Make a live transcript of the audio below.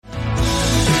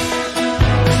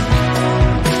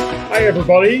Hi,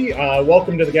 everybody.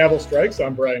 Welcome to the Gavel Strikes.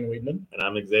 I'm Brian Weedman. And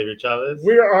I'm Xavier Chavez.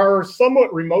 We are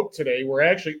somewhat remote today. We're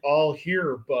actually all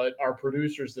here, but our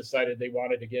producers decided they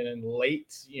wanted to get in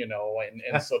late,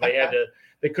 and so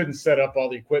they couldn't set up all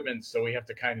the equipment, so we have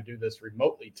to kind of do this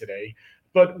remotely today.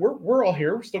 But we're all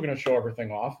here. We're still going to show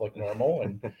everything off like normal.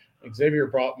 And Xavier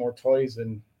brought more toys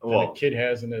than a kid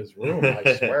has in his room,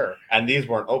 I swear. And these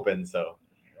weren't open, so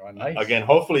nice. Again,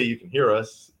 hopefully you can hear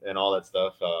us and all that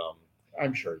stuff.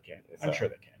 I'm sure he can. I'm sure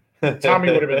they can. Tommy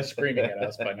would have been screaming at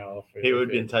us by now. He would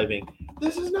have been typing,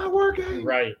 "This is not working."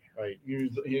 Right.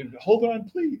 You hold on,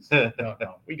 please. No,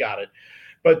 we got it.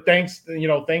 But thanks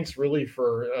really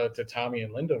to Tommy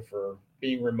and Linda for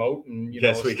being remote and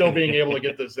still being able to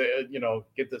get this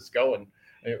get this going.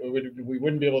 We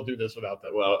wouldn't be able to do this without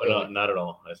them. Well, no, not at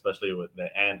all. Especially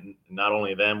and not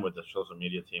only them, with the social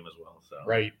media team as well. So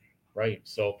Right.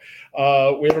 So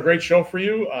we have a great show for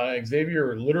you.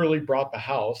 Xavier literally brought the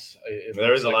house.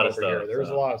 There is a lot of stuff. There's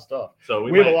a lot of stuff. So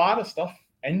we have a lot of stuff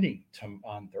ending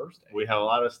on Thursday. We have a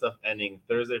lot of stuff ending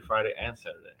Thursday, Friday, and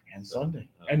Saturday. And Sunday.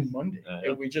 And Monday.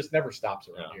 We just never stops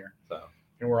around here. So.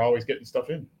 And we're always getting stuff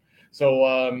in.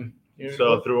 So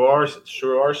through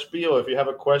our spiel, if you have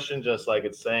a question, just like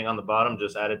it's saying on the bottom,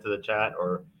 just add it to the chat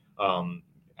or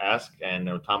ask, and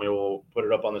Tommy will put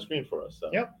it up on the screen for us. So.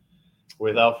 Yep.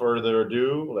 Without further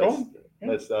ado,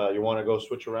 let's you want to go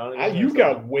switch around? You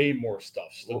got way more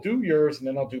stuff. So do yours, and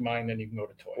then I'll do mine. Then you can go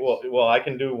to toys. Well, I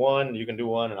can do one. You can do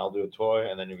one, and I'll do a toy,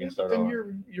 and then you can start. Then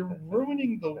you're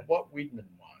ruining the what Weedman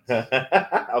wants.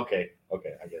 Okay,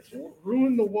 I guess you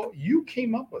ruin the what you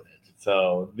came up with it.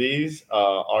 So these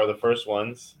are the first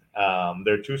ones.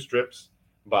 They're 2 strips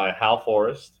by Hal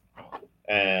Forrest,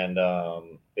 and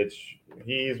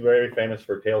he's very famous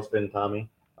for Tailspin Tommy.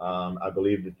 I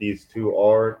believe that these 2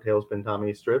 are Tailspin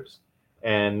Tommy strips,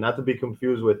 and not to be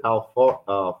confused with Hal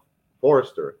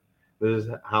Forrester. This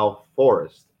is Hal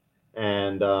Forrest,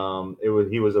 and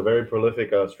he was a very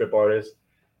prolific strip artist.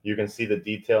 You can see the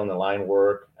detail in the line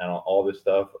work and all this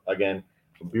stuff. Again,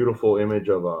 a beautiful image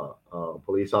of a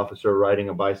police officer riding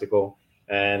a bicycle,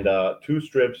 and 2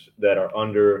 strips that are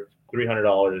under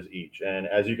 $300 each. And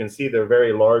as you can see, they're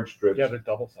very large strips. Yeah, they're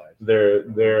double sized.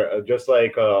 They're just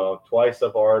like twice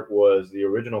of art was the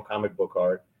original comic book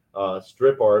art.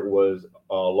 Strip art was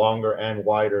longer and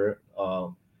wider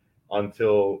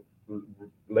until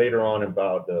later on,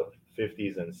 about the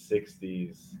 50s and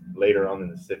 60s. Later on in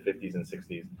the 50s and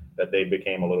 60s, that they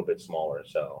became a little bit smaller.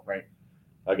 So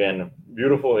again,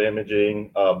 beautiful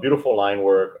imaging, beautiful line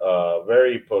work,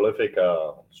 very prolific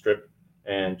strip,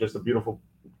 and just a beautiful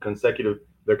consecutive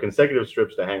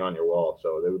strips to hang on your wall,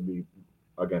 so they would be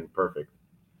again perfect.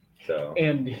 So,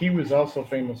 and he was also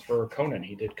famous for Conan.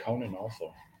 He did Conan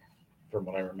also, from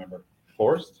what I remember.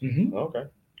 Forrest? Mm-hmm. Okay,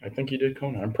 I think he did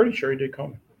Conan. I'm pretty sure he did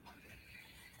Conan,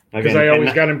 because I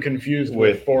always got him confused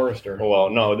with Forrester. Well,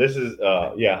 no, this is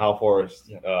Hal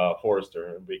Forrest,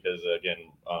 Forrester, because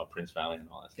again, Prince Valiant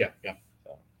and all that stuff. Yeah.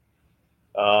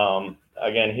 So,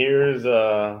 again, here's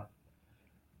a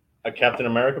Captain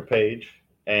America page.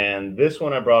 And this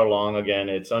one I brought along, again,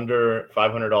 it's under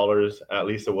 $500, at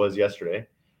least it was yesterday.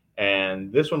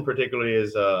 And this one particularly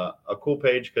is a cool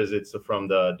page because it's from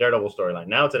the Daredevil storyline.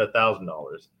 Now it's at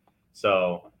 $1,000.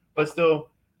 So, but still,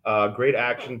 great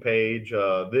action page.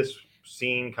 This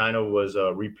scene kind of was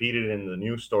repeated in the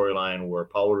new storyline where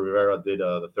Paulo Rivera did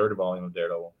the 3rd volume of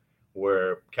Daredevil,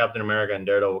 where Captain America and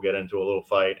Daredevil get into a little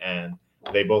fight, and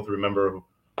they both remember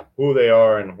who they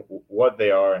are and what they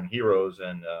are, and heroes,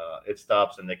 and it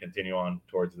stops and they continue on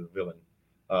towards the villain.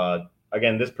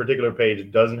 Again, this particular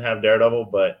page doesn't have Daredevil,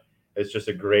 but it's just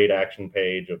a great action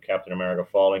page of Captain America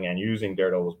falling and using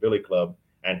Daredevil's billy club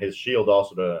and his shield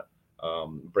also to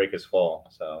break his fall.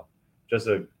 So just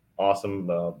an awesome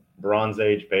Bronze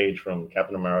Age page from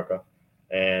Captain America,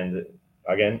 and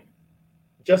again,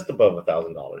 just above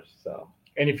 $1,000. So.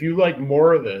 And if you like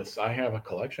more of this, I have a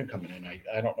collection coming in.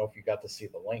 I don't know if you got to see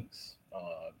the links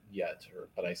yet,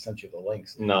 but I sent you the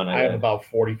links. No, I have about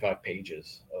 45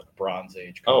 pages of Bronze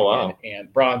Age. Oh, wow.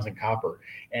 And bronze and copper.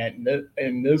 And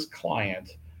this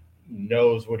client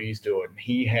knows what he's doing.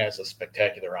 He has a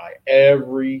spectacular eye.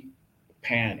 Every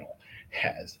panel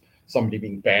has somebody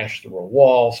being bashed through a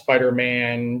wall,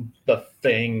 Spider-Man, the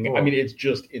Thing. Oh. I mean, it's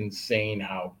just insane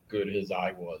how good his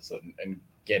eye was and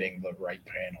getting the right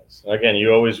panels. Again,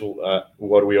 you always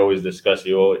what we always discuss.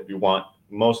 You want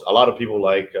a lot of people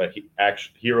like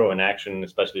hero in action,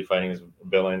 especially fighting as a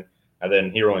villain, and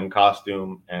then hero in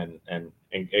costume, and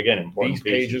again, important. These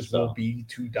pages will be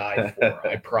to die for.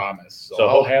 I promise. So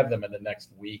I'll have them in the next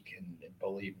week, and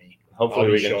believe me, hopefully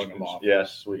we can show them off.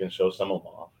 Yes, we can show some of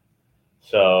them off.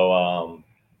 So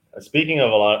Speaking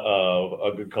of a lot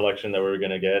of a good collection that we're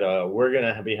gonna get, we're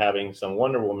gonna be having some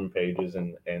Wonder Woman pages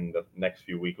in the next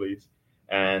few weeklies,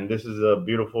 and this is a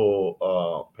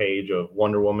beautiful page of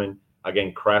Wonder Woman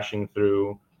again crashing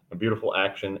through a beautiful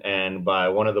action, and by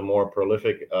one of the more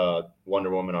prolific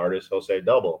Wonder Woman artists, Jose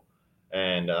Double,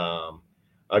 and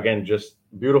again just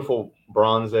beautiful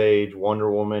Bronze Age Wonder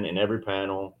Woman in every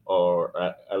panel, or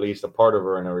at least a part of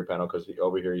her in every panel, because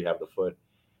over here you have the foot,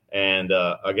 and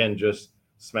again just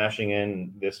smashing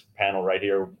in this panel right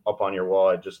here up on your wall.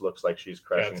 It just looks like she's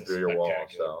crashing through your wall.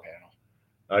 So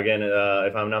again,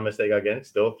 if I'm not mistaken, again,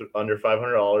 still under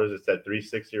 $500. It's at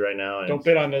 $360 right now. And don't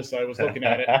bid on this. I was looking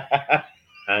at it.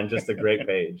 And just a great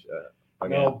page.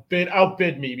 No,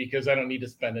 outbid me because I don't need to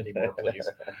spend any more, please.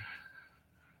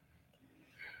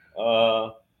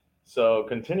 So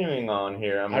continuing on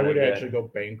here, I would actually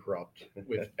go bankrupt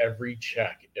with every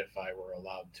check if I were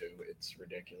allowed to. It's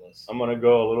ridiculous. I'm gonna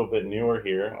go a little bit newer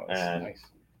here, and nice.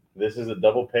 This is a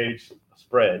double page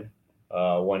spread.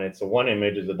 When it's a one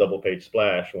image, it's a double page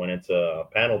splash. When it's a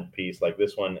panel piece like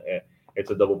this one,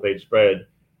 it's a double page spread,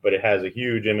 but it has a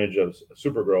huge image of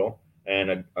Supergirl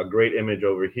and a great image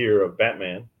over here of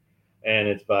Batman, and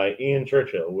it's by Ian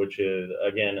Churchill, which is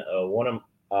again one of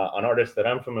an artist that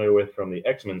I'm familiar with from the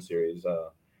X-Men series.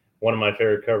 One of my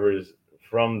favorite covers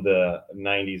from the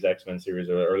 90s X-Men series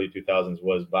or the early 2000s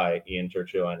was by Ian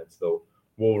Churchill, and it's the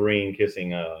Wolverine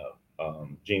kissing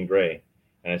Jean Grey.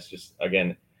 And it's just,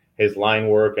 again, his line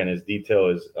work and his detail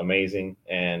is amazing.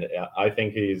 And I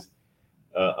think he's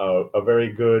a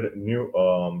very good new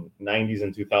 90s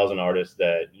and 2000 artist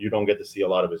that you don't get to see a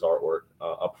lot of his artwork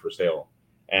up for sale.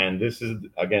 And this is,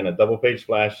 again, a double page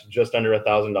splash, just under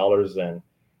 $1,000, and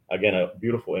again, a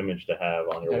beautiful image to have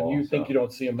on your wall. You think you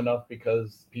don't see them enough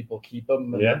because people keep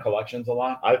them in their collections a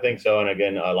lot? I think so. And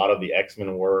again, a lot of the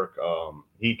X-Men work,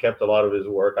 he kept a lot of his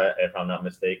work, if I'm not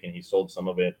mistaken. He sold some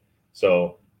of it.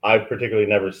 So I've particularly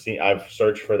never seen, I've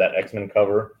searched for that X-Men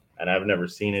cover, and I've never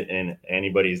seen it in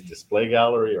anybody's display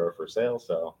gallery or for sale.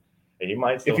 So he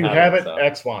might still have it. If you have it,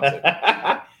 X wants it.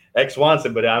 X wants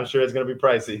it, but I'm sure it's going to be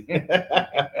pricey.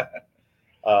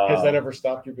 Has that ever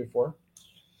stopped you before?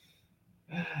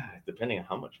 Depending on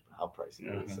how pricey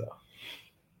it is.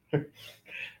 So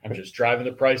I'm just driving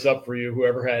the price up for you,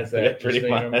 whoever has that. Yeah, pretty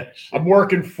much. I'm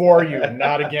working for you,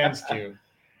 not against you.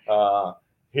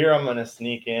 Here I'm going to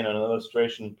sneak in an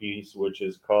illustration piece, which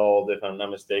is called, if I'm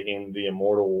not mistaken, The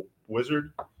Immortal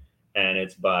Wizard, and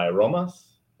it's by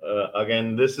Romas.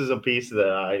 Again, this is a piece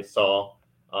that I saw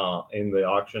in the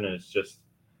auction, and it's just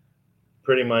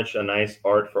pretty much a nice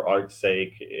art for art's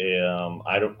sake.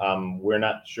 We're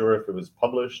not sure if it was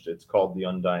published. It's called The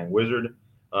Undying Wizard.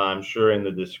 I'm sure in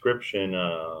the description,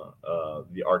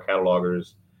 the art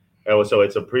catalogers. So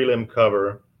it's a prelim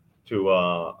cover to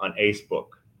an Ace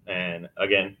book, and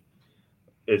again,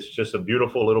 it's just a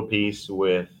beautiful little piece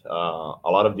with a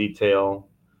lot of detail,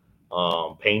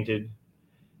 painted,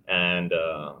 and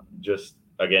just.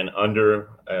 Again, under,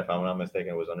 if I'm not mistaken,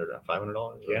 it was under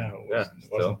 $500. Yeah,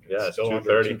 it's still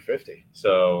under $250.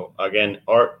 So again,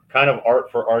 art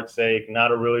for art's sake. Not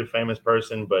a really famous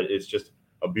person, but it's just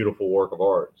a beautiful work of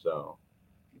art. So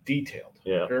detailed,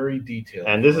 very detailed.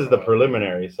 And this is the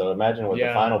preliminary. So imagine what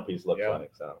the final piece looks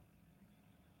like. So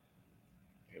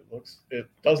it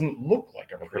doesn't look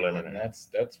like a preliminary. That's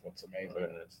what's amazing.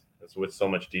 It's with so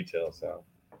much detail. So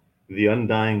The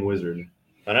Undying Wizard.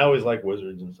 And I always like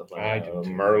wizards and stuff like that. I do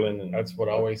too. Merlin. And that's what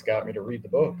always got me to read the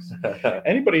books.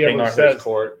 Anybody ever says,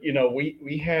 Court.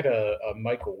 We had a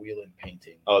Michael Whelan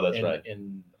painting. Oh, that's right.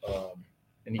 In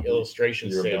the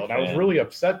illustration sale. And I was really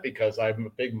upset because I'm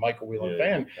a big Michael Whelan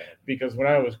fan. Because when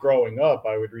I was growing up,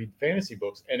 I would read fantasy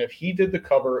books. And if he did the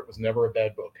cover, it was never a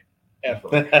bad book.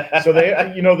 Ever. So they,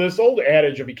 this old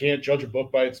adage of you can't judge a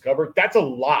book by its cover, that's a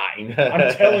lie.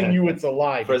 I'm telling you, it's a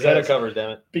lie. Frazetta covers, damn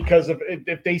it. Because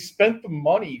if they spent the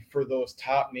money for those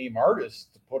top name artists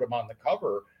to put them on the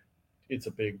cover, it's a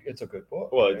good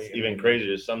book. Well, it's even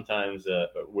crazier. Sometimes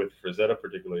with Frazetta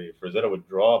particularly, Frazetta would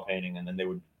draw a painting and then they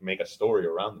would make a story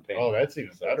around the painting. Oh, that's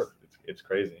even better. It's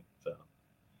crazy. So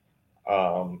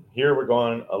here we're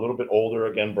going a little bit older,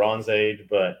 again, Bronze Age,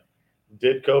 but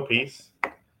Ditko piece.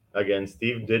 Again,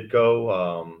 Steve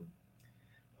Ditko,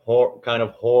 kind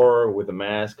of horror with a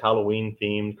mask, Halloween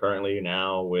themed currently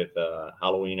now with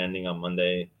Halloween ending on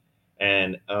Monday.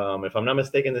 And if I'm not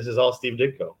mistaken, this is all Steve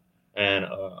Ditko. And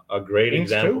a great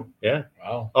example. Too? Yeah.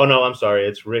 Wow. Oh, no, I'm sorry.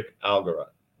 It's Rick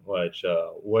Algarat, which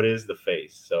What is the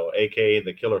Face? So AKA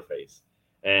the Killer Face.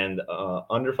 And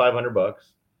under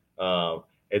 $500.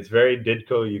 It's very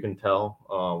Ditko, you can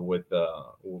tell, with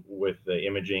the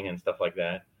imaging and stuff like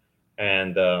that.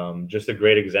 And just a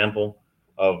great example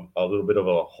of a little bit of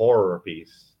a horror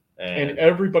piece. And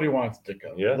everybody wants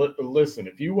Ditko. Yeah. Listen,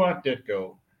 if you want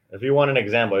Ditko, if you want an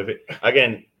example, if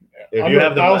you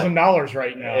have $1,000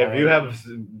 right now, if you have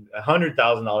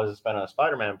 $100,000 to spend on a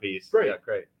Spider-Man piece, great. Yeah,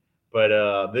 great.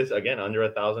 But this again, under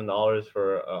 $1,000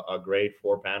 for a great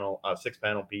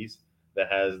 6-panel piece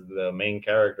that has the main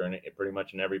character in it pretty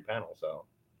much in every panel. So,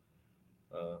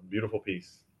 beautiful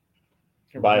piece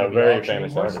by a very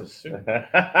famous artist.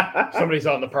 Somebody's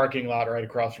out in the parking lot right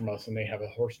across from us, and they have a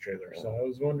horse trailer. So I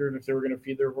was wondering if they were going to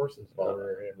feed their horses while we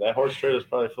were here. That horse trailer is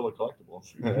probably full of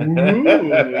collectibles.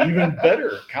 Ooh, even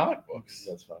better, comic books.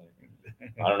 That's funny.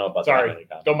 I don't know about Sorry,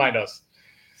 don't mind us.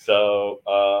 So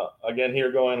again,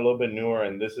 here going a little bit newer,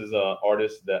 and this is an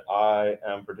artist that I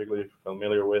am particularly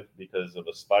familiar with because of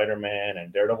a Spider-Man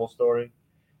and Daredevil story,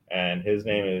 and his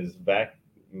name is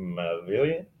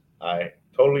Gavel. I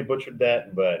totally butchered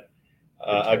that, but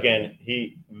again,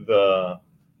 the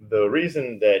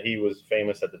reason that he was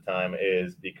famous at the time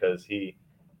is because he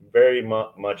very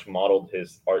much modeled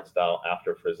his art style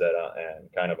after Frazetta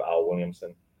and kind of Al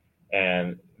Williamson.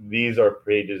 And these are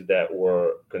pages that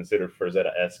were considered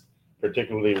Frazetta-esque,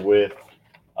 particularly with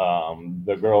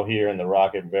the girl here in the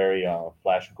Rocket, very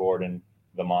Flash Gordon,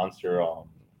 the monster,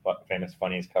 famous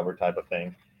funnies cover type of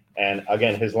thing. And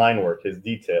again, his line work, his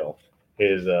detail,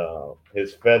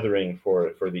 his feathering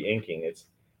for the inking,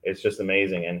 it's just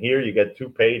amazing. And here you get 2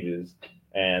 pages,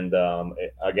 and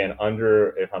again,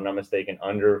 if I'm not mistaken,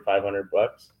 under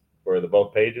 $500 for the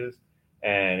both pages,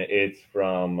 and it's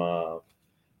from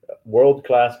World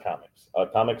Class Comics, a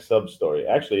comic sub story.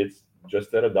 Actually, it's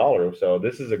just at $1, so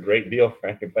this is a great deal for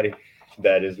anybody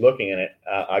that is looking at it.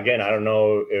 Again, I don't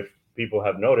know if people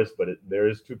have noticed, but there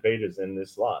is 2 pages in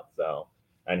this slot. So,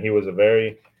 and he was a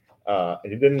very he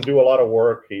didn't do a lot of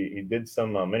work. He did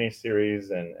some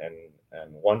miniseries and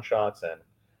one shots, and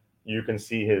you can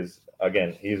see he's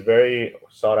very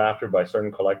sought after by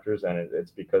certain collectors, and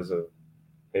it's because of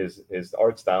his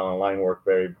art style and line work,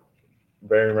 very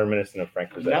very reminiscent of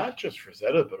Frank Frazetta. Not just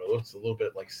Frazetta, but it looks a little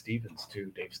bit like Stevens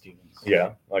too, Dave Stevens.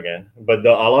 Yeah, again, but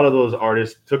a lot of those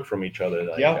artists took from each other.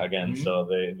 Again, Mm-hmm. So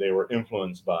they were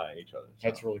influenced by each other. So.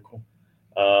 That's really cool.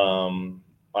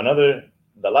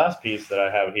 The last piece that I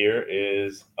have here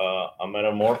is a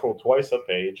Metamorpho twice a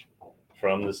page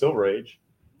from the Silver Age.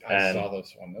 I saw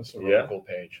this one. This is a really cool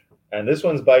page. And this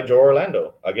one's by Joe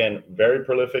Orlando. Again, very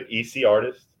prolific EC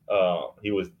artist.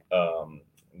 He was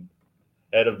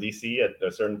head of DC at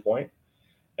a certain point,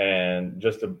 and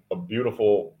just a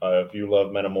beautiful. If you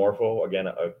love Metamorpho, again,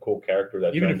 a cool character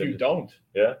that even if you don't,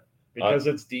 because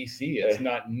it's DC, it's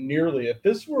not nearly. If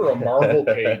this were a Marvel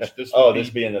page, this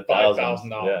would be in the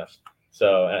 $5,000. Yeah.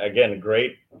 So again,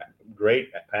 great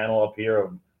panel up here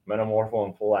of Metamorpho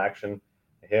in full action.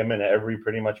 Him in every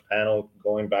pretty much panel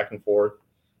going back and forth,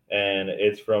 and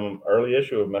it's from early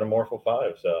issue of Metamorpho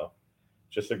 5. So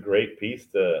just a great piece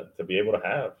to be able to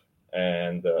have.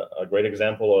 And a great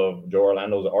example of Joe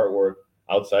Orlando's artwork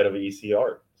outside of EC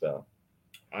art. So,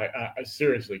 I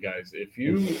seriously, guys, if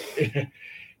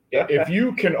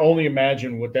you can only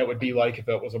imagine what that would be like if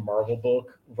it was a Marvel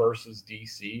book versus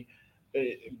DC,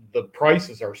 the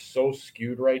prices are so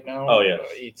skewed right now. Oh yeah,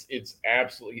 it's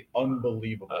absolutely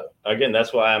unbelievable. Again,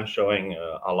 that's why I'm showing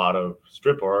a lot of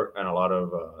strip art and a lot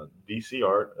of DC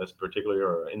art, as particularly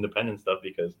or independent stuff,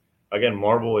 because again,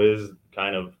 Marvel is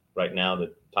kind of right now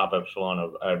the top echelon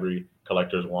of every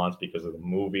collector's wants because of the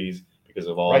movies, because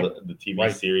of all the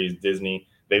TV series, Disney.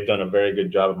 They've done a very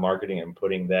good job of marketing and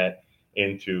putting that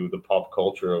into the pop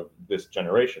culture of this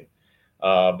generation.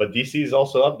 But DC is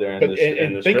also up there.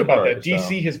 And think about that.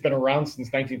 DC has been around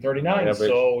since 1939,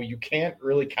 so you can't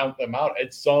really count them out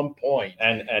at some point.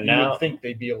 And you now would think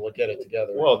they'd be able to get it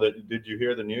together. Well, did you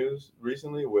hear the news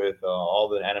recently with all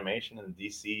the animation and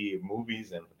DC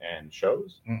movies and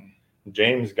shows? Mm.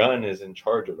 James Gunn is in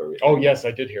charge of everything. Oh yes,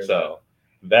 I did hear that. So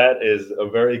that is a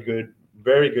very good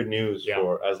news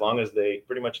for as long as they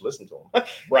pretty much listen to him.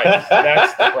 Right,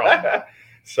 that's the problem.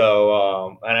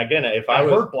 So, and again, if I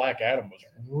heard Black Adam was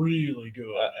really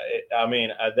good. I mean,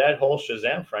 that whole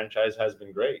Shazam franchise has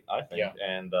been great, I think,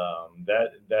 and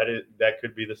that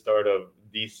could be the start of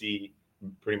DC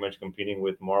pretty much competing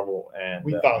with Marvel and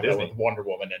we thought Disney. That with Wonder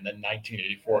Woman, and then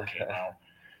 1984 came out.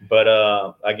 But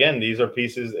again, these are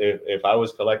pieces. If I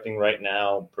was collecting right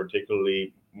now,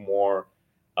 particularly more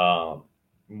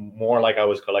like I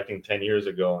was collecting 10 years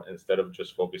ago, instead of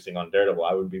just focusing on Daredevil,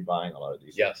 I would be buying a lot of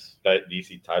these. Yes.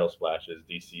 DC title splashes,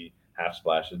 DC half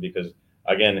splashes, because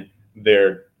again,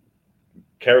 they're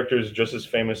characters just as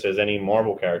famous as any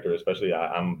Marvel character. Especially,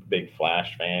 I'm a big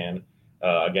Flash fan.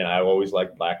 Again, I always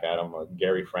liked Black Adam.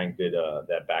 Gary Frank did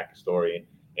that backstory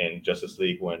in Justice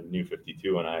League when New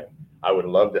 52, and I would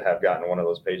love to have gotten one of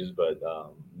those pages, but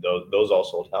those all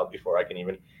sold out before I can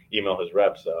even email his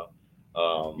rep. So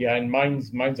yeah, and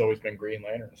mine's always been Green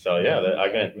Lantern. So yeah,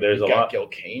 again, there's a lot. Gil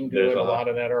Kane doing a lot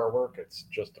of that artwork. It's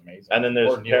just amazing. And then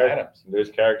there's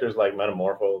characters like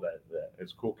Metamorpho that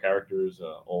is cool characters.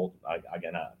 Old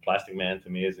Plastic Man to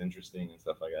me is interesting and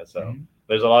stuff like that. So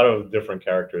there's a lot of different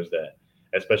characters that,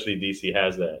 especially DC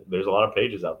has that. There's a lot of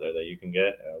pages out there that you can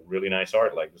get really nice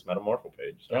art like this Metamorpho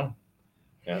page. So,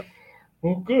 yeah.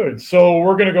 Well, good. So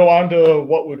we're going to go on to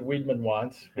what would Weidman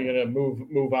want. We're going to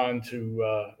move on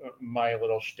to my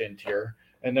little stint here,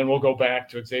 and then we'll go back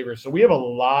to Xavier. So we have a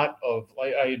lot of,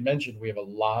 like I had mentioned, we have a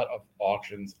lot of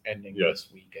auctions ending this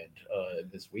weekend,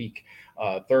 this week,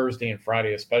 Thursday and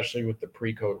Friday, especially with the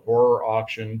pre-code horror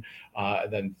auction.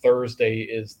 Then Thursday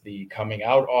is the coming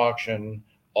out auction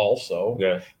also.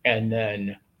 Yes. And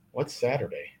then what's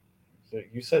Saturday?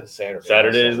 You said Saturday.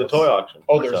 Saturday is the toy auction.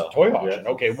 Oh, there's a toy auction.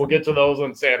 Yeah. Okay, we'll get to those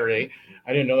on Saturday.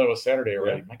 I didn't know that was Saturday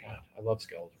already. Yeah. My God, I love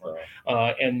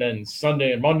Skeletor. And then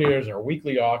Sunday and Monday is our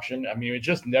weekly auction. I mean, it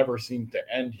just never seemed to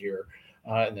end here.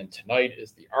 And then tonight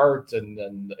is the art, and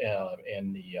then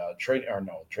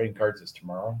trading cards is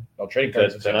tomorrow. No, trading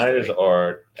cards is tonight. Is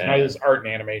art. Tonight is art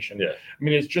and animation. Yeah. I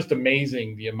mean, it's just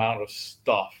amazing the amount of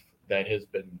stuff that has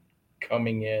been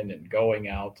coming in and going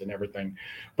out and everything.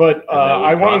 But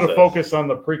I wanted to focus on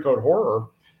the pre-code horror,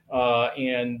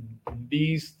 and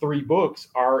these 3 books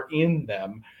are in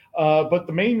them. But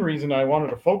the main reason I wanted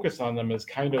to focus on them is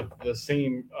kind of the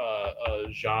same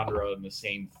genre and the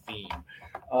same theme.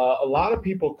 A lot of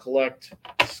people collect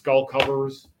skull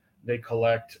covers. They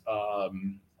collect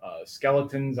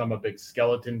skeletons. I'm a big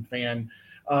skeleton fan.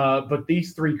 But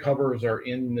these 3 covers are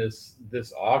in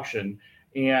this auction.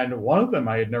 And one of them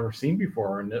I had never seen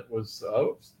before, and it was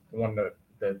the one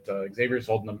that Xavier's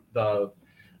holding, the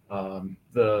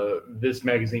This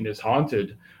Magazine is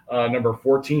Haunted, number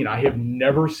 14. I have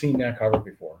never seen that cover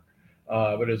before,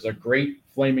 but it's a great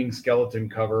flaming skeleton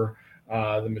cover.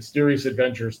 The Mysterious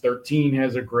Adventures 13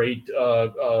 has a great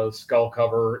skull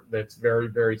cover that's very,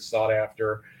 very sought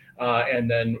after. And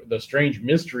then the Strange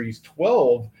Mysteries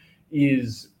 12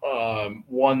 is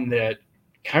one that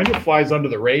kind of flies under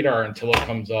the radar until it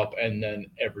comes up, and then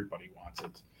everybody wants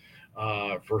it.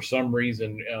 For some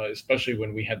reason, especially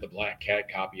when we had the Black Cat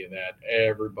copy of that,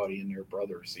 everybody and their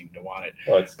brother seemed to want it.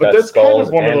 Well, but that's kind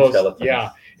of one of those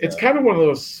skeletons. It's kind of one of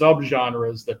those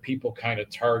subgenres that people kind of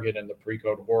target in the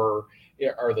pre-code horror,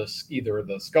 are either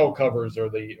the skull covers or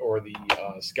the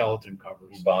skeleton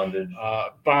covers.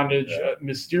 Bondage.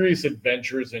 Mysterious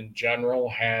Adventures in general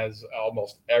has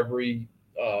almost every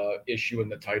issue in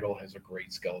the title has a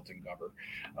great skeleton cover.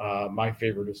 My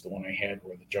favorite is the one I had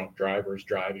where the junk driver is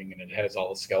driving and it has all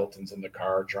the skeletons in the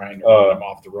car trying to run them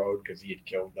off the road because he had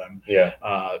killed them.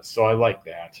 So I like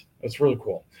that. That's really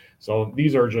cool. So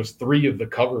these are just 3 of the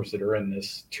covers that are in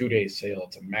this 2-day sale.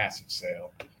 It's a massive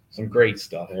sale. Some great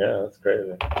stuff. Yeah, that's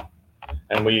crazy.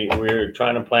 And we're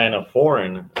trying to plan a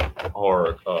foreign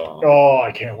horror.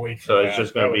 I can't wait. So it's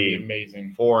just going to be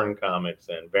amazing. Foreign comics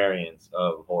and variants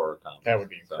of horror comics. That would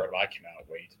be incredible. I cannot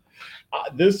wait.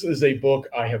 This is a book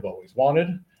I have always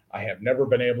wanted. I have never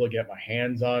been able to get my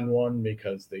hands on one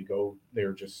because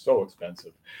they're just so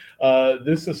expensive.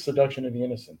 This is Seduction of the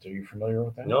Innocent. Are you familiar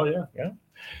with that? Oh, yeah. Yeah.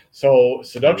 So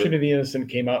Seduction of the Innocent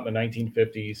came out in the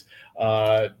 1950s.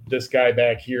 This guy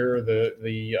back here,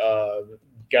 the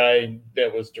guy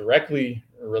that was directly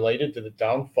related to the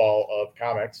downfall of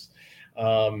comics,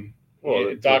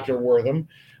 Dr. Wortham,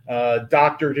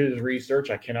 doctored his research.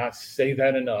 I cannot say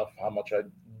that enough, how much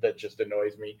that just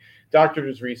annoys me. Doctored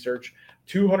his research.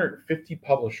 250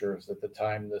 publishers at the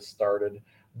time this started,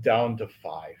 down to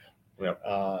 5. Yep.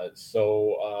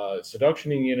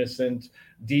 Seduction of the Innocent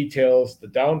details the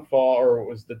downfall, or it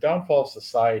was the downfall of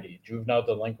society, juvenile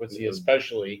delinquency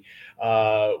especially,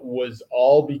 was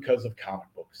all because of comic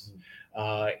books.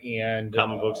 Comic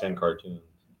books and cartoons.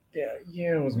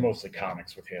 Yeah, it was mostly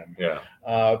comics with him.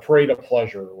 Yeah. Parade of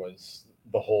Pleasure was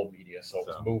the whole media, so it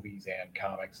was movies and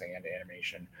comics and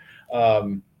animation.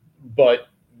 But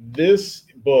this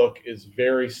book is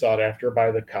very sought after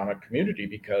by the comic community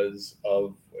because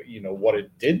of what it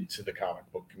did to the comic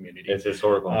book community. It's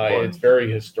historical. It's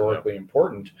very historically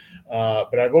important.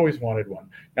 But I've always wanted one.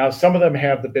 Now, some of them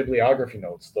have the bibliography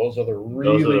notes. Those are the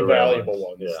really valuable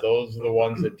ones. Yeah. Those are the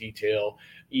ones that detail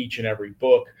each and every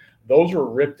book. Those were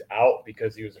ripped out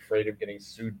because he was afraid of getting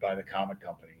sued by the comic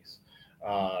companies.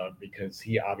 Because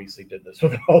he obviously did this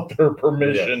without their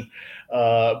permission.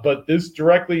 Yes. But this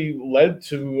directly led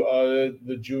to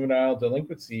the juvenile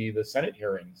delinquency, the Senate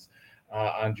hearings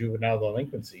on juvenile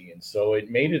delinquency. And so it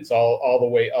made it all the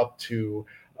way up to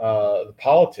the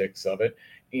politics of it.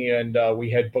 And we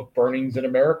had book burnings in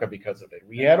America because of it.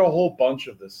 We had a whole bunch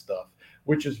of this stuff,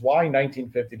 which is why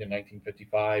 1950 to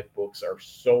 1955 books are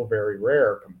so very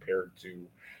rare compared to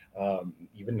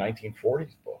even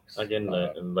 1940s books. Again,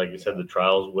 like you said, the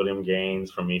trials, William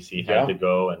Gaines from EC had to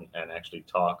go and actually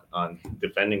talk on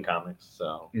defending comics.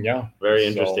 So very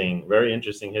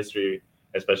interesting history,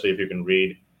 especially if you can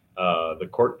read the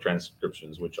court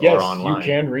transcriptions, which are online. You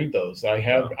can read those. I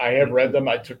have read them.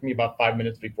 It took me about 5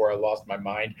 minutes before I lost my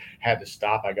mind, had to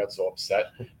stop. I got so upset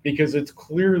because it's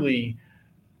clearly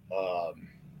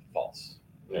false.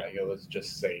 Let's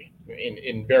just say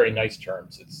in very nice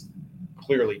terms, it's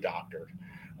clearly doctored.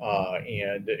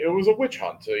 And it was a witch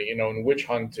hunt, and witch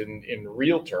hunt in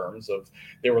real terms of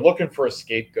they were looking for a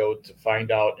scapegoat to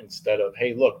find out instead of,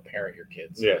 hey, look, parent your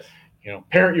kids. Yes.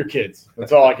 Parent your kids.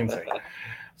 That's all I can say.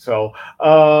 So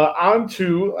on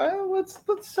to let's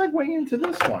segue into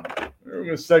this one. We're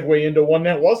going to segue into one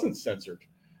that wasn't censored.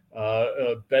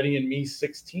 Betty and Me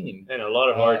 16. And a lot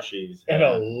of Archies. And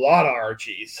a lot of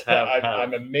Archies.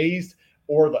 I'm amazed.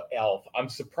 Or the Alf. I'm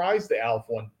surprised the Alf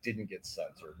one didn't get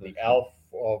censored. The Alf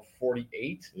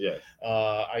 48. Yes.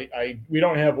 We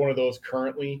don't have one of those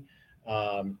currently.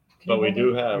 But we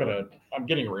do have. I'm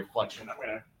getting a reflection. I'm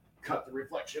gonna cut the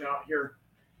reflection out here.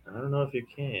 I don't know if you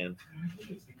can. I think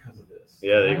it's because of this.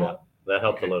 Yeah, there you go. That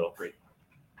helped a little. Great.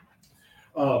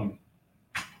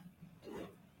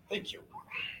 Thank you.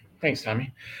 Thanks,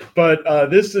 Tommy. But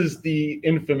this is the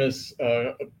infamous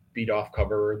beat off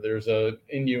cover. There's a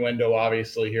innuendo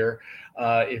obviously here.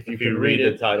 If you can read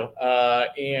the title.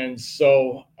 And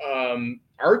so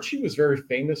Archie was very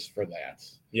famous for that.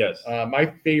 Yes.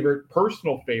 My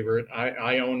personal favorite,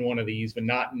 I own one of these, but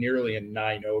not nearly a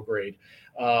 9.0 grade.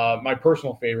 My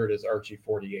personal favorite is Archie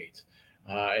 48.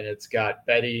 And it's got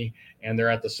Betty, and they're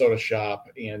at the soda shop,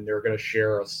 and they're going to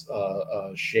share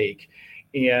a shake.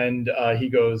 And he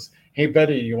goes, "Hey,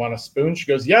 Betty, you want a spoon?" She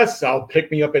goes, "Yes, I'll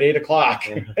pick me up at 8 o'clock."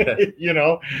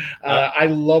 I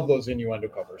love those innuendo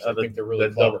covers. I think they're really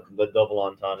clever. The double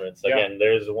entendres. Again,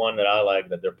 there's one that I like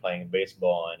that they're playing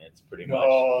baseball, and it's pretty much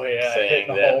saying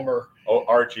that Homer.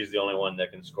 Archie's the only one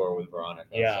that can score with Veronica.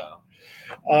 Yeah.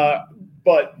 So.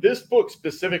 But this book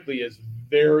specifically is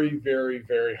very, very,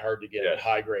 very hard to get at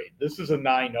high grade. This is a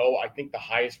 9.0. I think the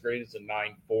highest grade is a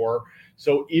 9.4.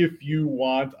 So if you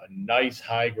want a nice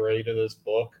high grade of this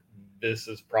book, this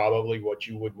is probably what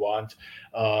you would want.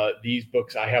 These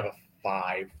books, I have a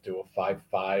 5 to a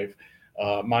 5.5.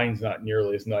 Mine's not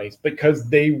nearly as nice because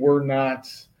they were not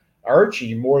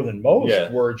Archie more than most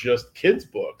were just kids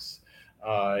books.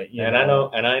 I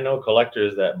know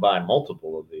collectors that buy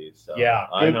multiple of these. So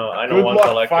I know one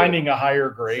collector finding a higher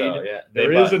grade. So,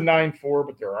 there is a 9.4,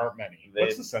 but there aren't many.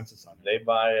 What's the census on it? They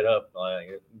buy it up.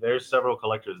 There's several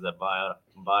collectors that buy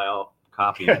out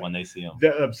copies when they see them.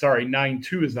 I'm sorry,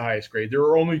 9.2 is the highest grade. There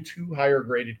are only 2 higher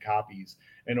graded copies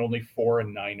and only 4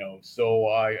 in 9.0. So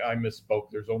I misspoke.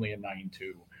 There's only a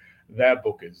 9.2. That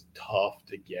book is tough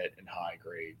to get in high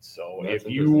grade. So if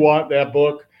you want that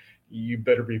book, you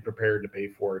better be prepared to pay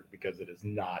for it because it is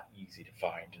not easy to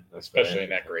find, especially in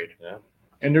that grade. Yeah.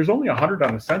 And there's only 100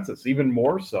 on the census, even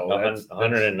more so.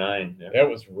 109. Yeah. That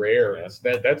was rare. Yeah.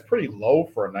 That's pretty low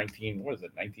for a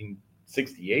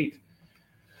 1968.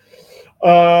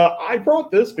 I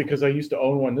brought this because I used to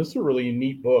own one. This is a really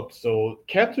neat book. So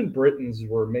Captain Britons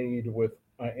were made with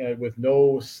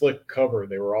no slick cover.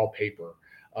 They were all paper.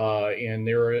 And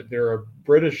they're a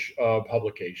British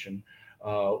publication.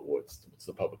 What's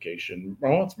the publication?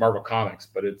 Well, it's Marvel Comics,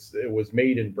 but it was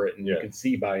made in Britain. You can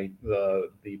see by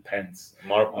the pens.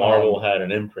 Marvel had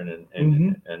an imprint,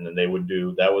 and then they would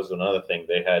do. That was another thing.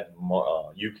 They had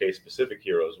UK specific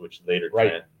heroes, which later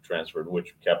transferred.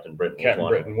 Which Captain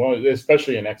Britain was,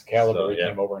 especially in Excalibur. So, he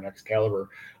came over in Excalibur,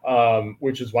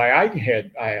 which is why I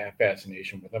had a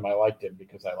fascination with him. I liked him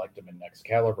because I liked him in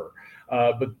Excalibur.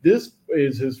 But this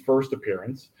is his first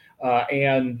appearance.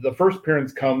 And the first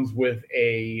appearance comes with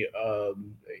a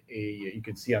you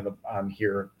can see on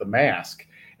here the mask,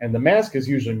 and the mask is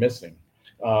usually missing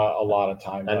a lot of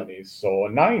times on these. So a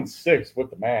 9.6 with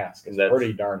the mask is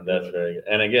pretty darn good. That's very good.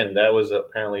 And again, that was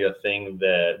apparently a thing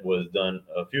that was done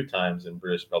a few times in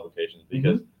British publications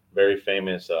because very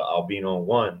famous Albino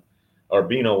One,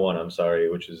 I'm sorry,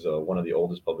 which is one of the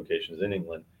oldest publications in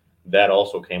England. That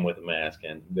also came with a mask,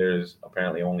 and there's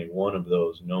apparently only one of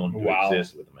those known to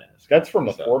exist with a mask. That's from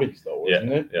the 40s, though,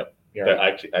 isn't it? Yeah.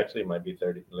 Actually, it might be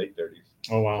late 30s.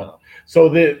 Oh wow! So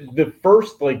the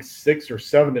first 6 or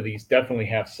 7 of these definitely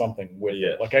have something with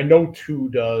it. Like I know 2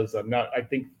 does. I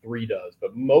think 3 does,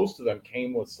 but most of them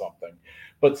came with something.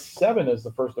 But 7 is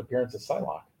the first appearance of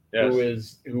Psylocke.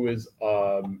 Yes. who is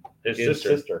his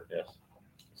sister. Yes.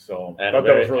 So And thought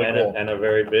that was really cool. And a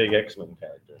very big X-Men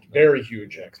character. Very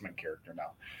huge X-Men character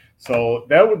now. So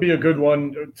that would be a good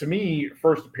one. To me,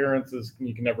 first appearances,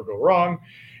 you can never go wrong.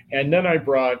 And then I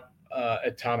brought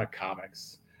Atomic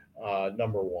Comics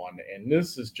 #1. And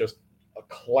this is just a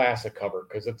classic cover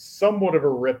because it's somewhat of a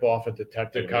rip-off of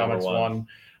Detective Comics 1.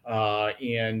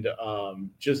 And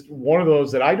just one of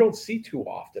those that I don't see too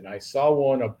often. I saw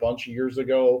one a bunch of years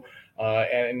ago.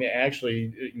 And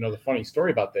actually, the funny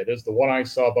story about that is the one I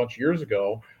saw a bunch of years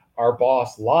ago, our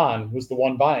boss Lon was the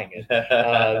one buying it.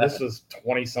 This was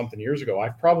 20-something years ago.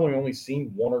 I've probably only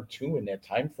seen one or two in that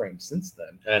time frame since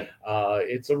then. And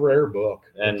it's a rare book.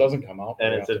 It doesn't come out.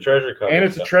 And it's a treasure cover. And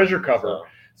it's a treasure cover.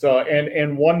 So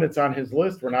and one that's on his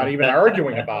list, we're not even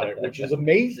arguing about it, which is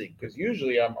amazing because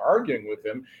usually I'm arguing with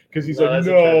him because he's like,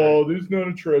 no, there's not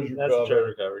a treasure cover. That's a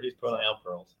treasure cover. He's pulling out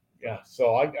pearls. Yeah,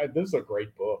 so this is a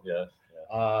great book. Yeah.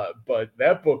 But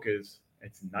that book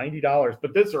it's $90,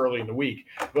 but this early in the week.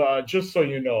 Just so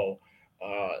you know,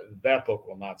 that book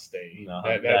will not stay. No,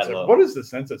 what is the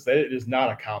census? It is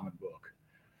not a common book.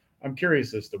 I'm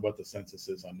curious as to what the census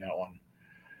is on that one.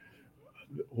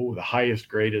 Oh, the highest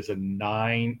grade is a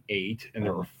 9.8, and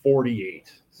there were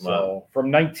 48. So from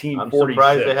 1946. I'm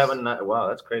surprised they haven't. Wow,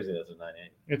 that's crazy. That's a 9.8.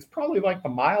 It's probably like the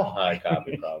Mile High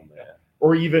copy, probably. Yeah.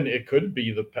 Or even it could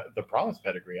be the Promise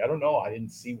pedigree. I don't know. I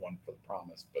didn't see one for the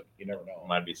Promise, but you never know. It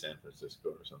might be San Francisco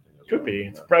or something. Could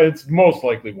be. It's most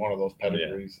likely one of those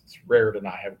pedigrees. Yeah. It's rare to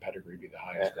not have a pedigree be the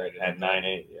highest grade. And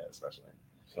 9.8, yeah, especially.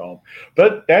 So,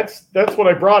 but that's what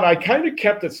I brought. I kind of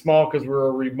kept it small because we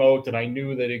were remote, and I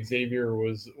knew that Xavier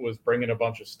was bringing a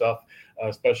bunch of stuff,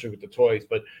 especially with the toys.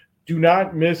 But do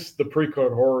not miss the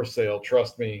pre-code horror sale.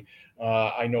 Trust me.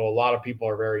 I know a lot of people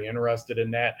are very interested in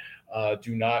that.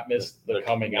 Do not miss the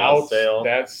coming out sale.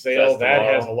 That sale that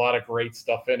has a lot of great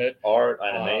stuff in it. Art,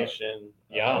 animation,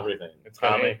 everything. It's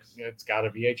comics. It's got a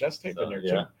VHS tape in there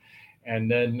too.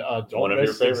 And then don't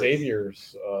miss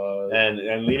Xavier's.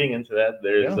 And leading into that,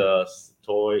 there's a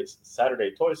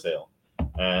Saturday toy sale.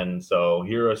 And so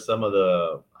here are some of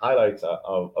the highlights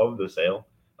of the sale.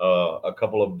 A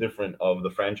couple of different of the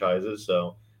franchises.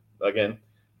 So again,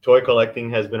 toy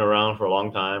collecting has been around for a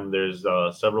long time. There's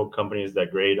several companies that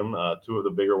grade them. Two of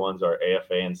the bigger ones are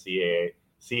AFA and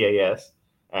CAS,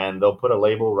 and they'll put a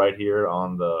label right here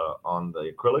on the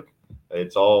acrylic.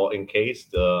 It's all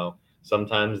encased.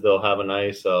 Sometimes they'll have a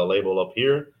nice label up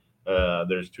here.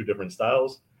 There's two different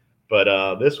styles,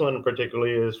 but this one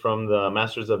particularly is from the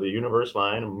Masters of the Universe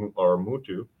line, or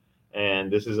Mutu,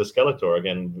 and this is a Skeletor.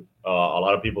 Again, a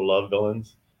lot of people love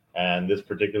villains. And this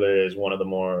particular is one of the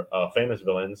more famous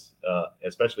villains,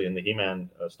 especially in the He-Man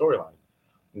storyline.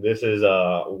 This is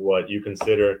what you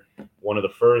consider one of the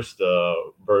first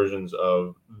versions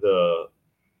of the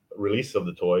release of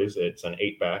the toys. It's an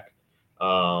 8-pack.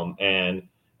 And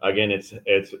again,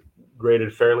 it's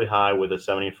graded fairly high with a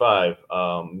 75.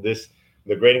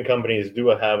 The grading companies do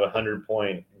have a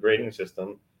 100-point grading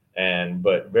system,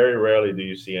 but very rarely do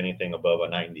you see anything above a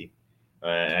 90.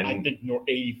 And I think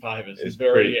 85 is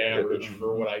very average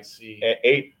for what I see.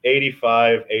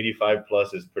 85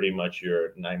 plus is pretty much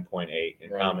your 9.8 in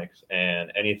comics.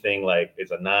 And anything like it's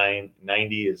a 9,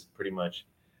 90 is pretty much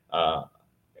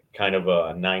kind of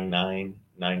a 9.9,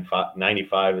 9.5.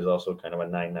 95 is also kind of a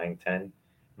 9.9, 10.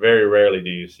 Very rarely do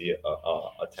you see a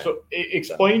 10. So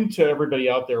explain to everybody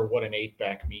out there what an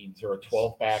 8-pack means or a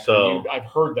 12-pack. So I've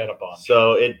heard that a bunch.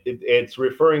 So it's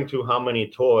referring to how many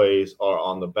toys are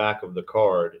on the back of the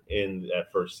card in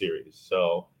that first series.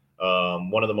 So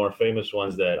one of the more famous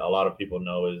ones that a lot of people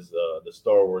know is the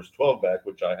Star Wars 12-pack,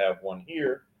 which I have one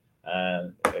here,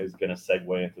 and is going to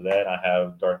segue into that. I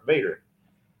have Darth Vader,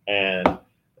 and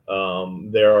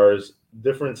there are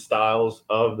different styles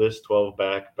of this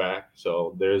 12-pack back.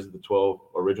 So there's the 12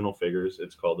 original figures.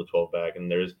 It's called the 12-pack, and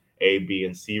there's A, B,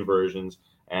 and C versions.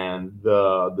 And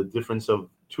the difference of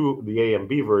the A and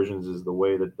B versions is the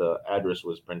way that the address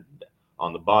was printed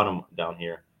on the bottom down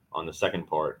here on the second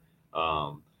part.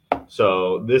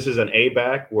 So this is an A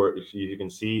back where you can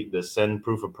see the send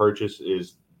proof of purchase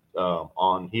is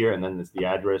on here, and then it's the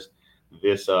address.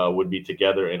 This would be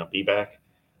together in a B back.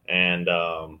 And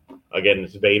again,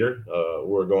 it's Vader.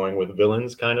 We're going with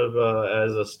villains kind of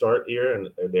as a start here, and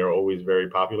they're always very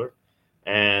popular.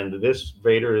 And this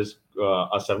Vader is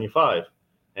a 75.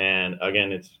 And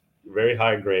again, it's very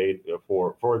high grade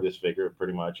for this figure,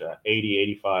 pretty much. 80,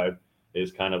 85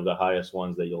 is kind of the highest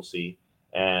ones that you'll see.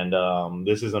 And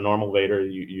this is a normal Vader.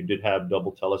 You did have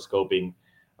double telescoping,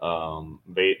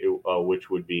 which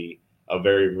would be a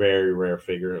very, very rare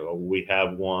figure. We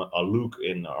have a Luke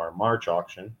in our March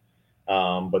auction.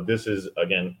 But this is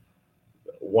again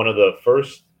one of the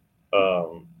first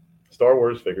Star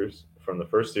Wars figures from the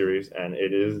first series, and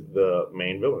it is the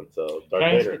main villain. So Darth Can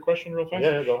I ask Vader. a question real fast?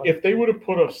 Yeah, go ahead. If they would have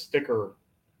put a sticker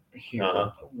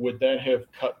here, would that have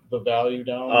cut the value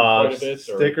down quite a bit?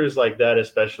 Stickers like that,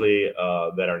 especially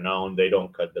that are known, they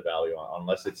don't cut the value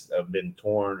unless it's been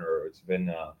torn or it's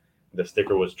been the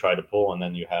sticker was tried to pull, and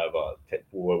then you have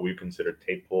what we consider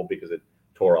tape pull because it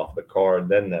tore off the card.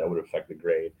 Then that would affect the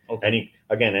grade. Okay.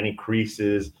 Any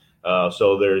creases.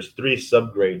 So there's three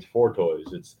subgrades for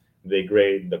toys. They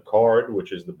grade the card,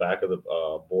 which is the back of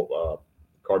the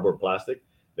cardboard plastic.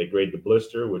 They grade the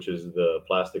blister, which is the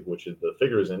plastic which is the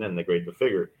figure is in, and they grade the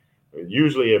figure.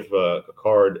 Usually, if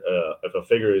if a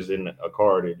figure is in a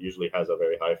card, it usually has a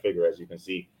very high figure. As you can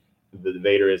see, the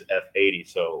Vader is F80,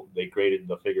 so they graded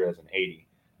the figure as an 80.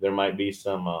 There might be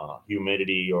some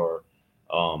humidity or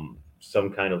some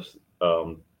kind of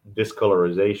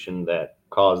discolorization that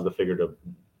caused the figure to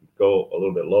go a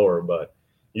little bit lower, but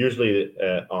usually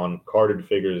on carded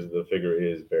figures, the figure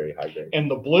is very high grade. And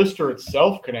the blister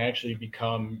itself can actually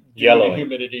become yellow. The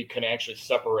humidity can actually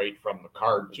separate from the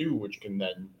card too, which can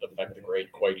then affect the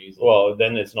grade quite easily. Well,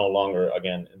 then it's no longer,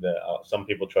 again, some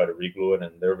people try to reglue it,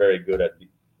 and they're very good at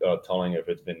telling if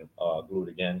it's been glued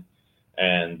again.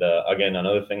 And again,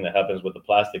 another thing that happens with the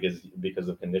plastic is because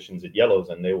of conditions, it yellows,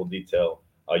 and they will detail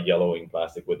a yellowing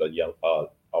plastic with a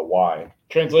Y.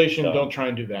 Translation, don't try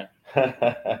and do that.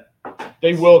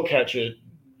 They will catch it,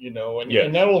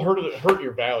 and that will hurt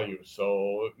your value.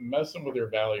 So messing with your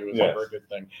value is a very good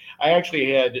thing. I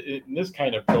actually had, and this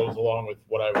kind of goes along with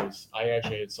what I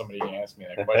actually had somebody ask me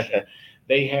that question.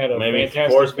 They had a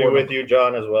fantastic force me with you,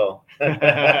 John, as well.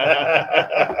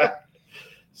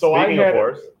 So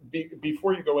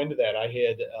before you go into that,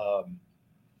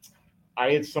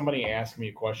 I had somebody ask me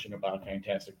a question about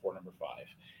Fantastic Four number 5.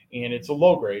 And it's a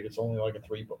low grade. It's only like a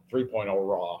 3.0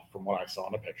 raw from what I saw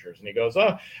in the pictures. And he goes,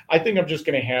 I think I'm just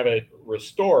going to have it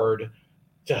restored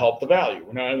to help the value.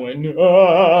 And I went,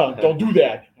 don't do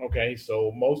that. Okay,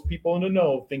 so most people in the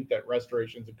know think that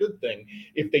restoration is a good thing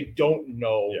if they don't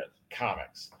know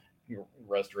comics.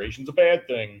 Restoration's a bad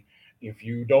thing. If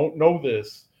you don't know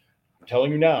this, I'm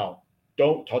telling you now,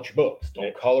 don't touch books.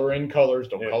 Don't color in colors.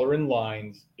 Don't color in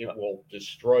lines. It will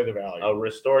destroy the value. A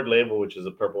restored label, which is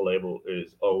a purple label,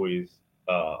 is always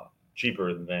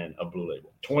cheaper than a blue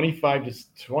label. 25 to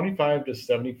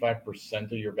 75%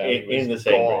 of your value in the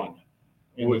same grade.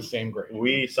 The same grade.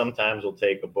 We sometimes will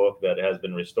take a book that has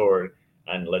been restored,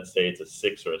 and let's say it's a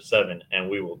 6 or a 7,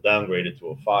 and we will downgrade it to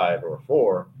a 5 or a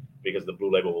 4 because the blue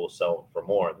label will sell for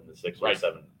more than the 6 or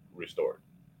 7 restored.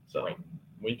 So. Right.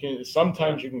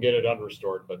 Sometimes you can get it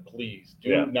unrestored, but please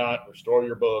do not restore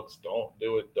your books. Don't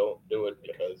do it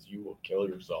because you will kill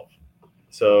yourself.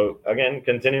 So again,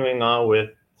 continuing on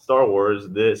with Star Wars,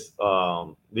 these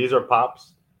are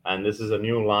pops, and this is a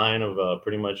new line of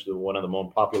pretty much one of the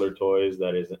most popular toys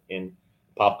that is in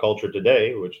pop culture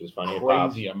today, which is funny.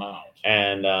 Crazy amount.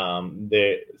 And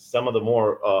some of the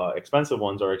more expensive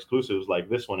ones are exclusives. Like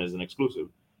this one is an exclusive.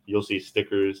 You'll see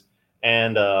stickers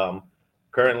and.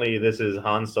 Currently, this is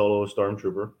Han Solo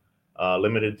Stormtrooper,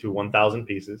 limited to 1,000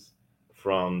 pieces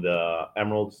from the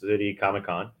Emerald City Comic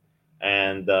Con.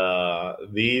 And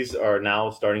these are now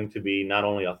starting to be not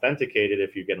only authenticated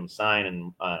if you get them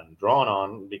signed and drawn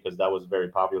on, because that was very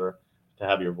popular to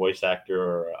have your voice actor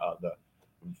or the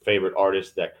favorite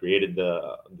artist that created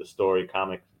the story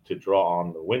comic to draw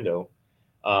on the window.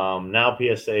 Now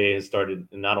PSA has started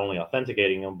not only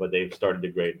authenticating them, but they've started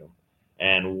degrading them.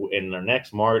 And in the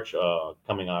next March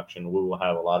coming auction, we will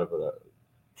have a lot of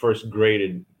first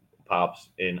graded pops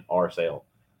in our sale.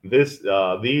 These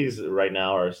right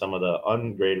now are some of the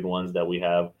ungraded ones that we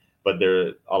have, but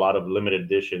they're a lot of limited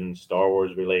edition Star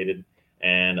Wars related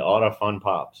and a lot of fun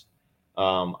pops. A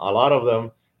lot of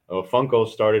them, Funko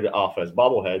started off as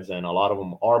bobbleheads, and a lot of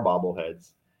them are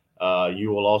bobbleheads.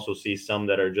 You will also see some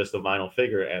that are just a vinyl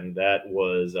figure, and that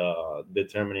was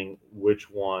determining which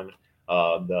one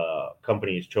the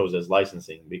companies chose as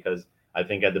licensing, because I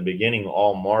think at the beginning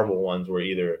all Marvel ones were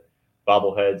either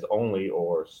bobbleheads only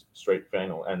or straight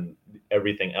vinyl, and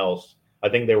everything else I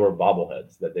think they were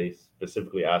bobbleheads that they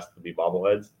specifically asked to be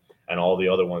bobbleheads, and all the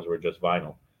other ones were just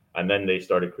vinyl. And then they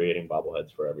started creating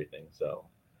bobbleheads for everything. So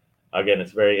again,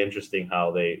 it's very interesting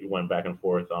how they went back and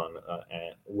forth on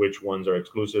which ones are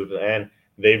exclusive, and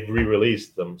they've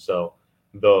re-released them. So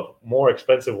the more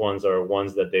expensive ones are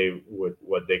ones that they would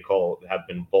what they call have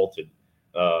been bolted.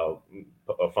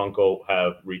 Funko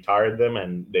have retired them,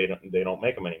 and they don't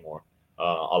make them anymore.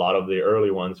 A lot of the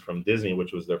early ones from Disney,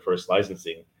 which was their first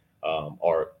licensing,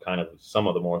 are kind of some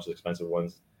of the most expensive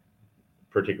ones,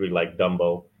 particularly like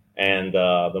Dumbo. And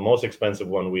the most expensive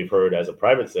one we've heard as a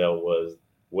private sale was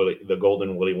the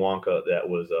Golden Willy Wonka that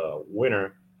was a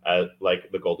winner at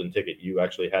like the golden ticket. You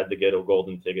actually had to get a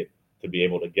golden ticket to be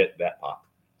able to get that pop.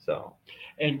 So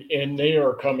and they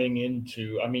are coming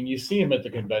into. I mean, you see them at the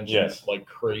conventions Yes. like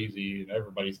crazy, and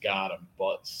everybody's got them.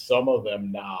 But some of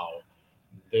them now,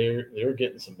 they're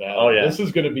getting some value. Oh, yeah. This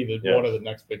is going to be Yes. one of the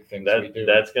next big things we do.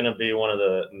 That's going to be one of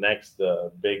the next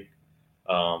big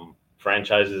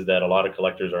franchises that a lot of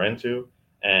collectors are into.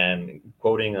 And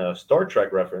quoting a Star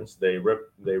Trek reference, they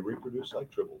reproduce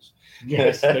like tribbles.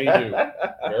 Yes, they do.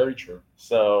 Very true.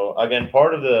 So again,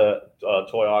 part of the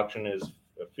toy auction is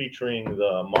featuring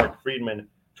the Mark Friedman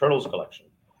Turtles collection,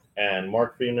 and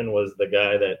Mark Friedman was the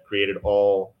guy that created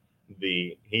all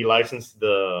he licensed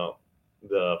the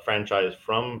franchise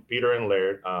from Peter and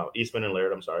Laird, Eastman and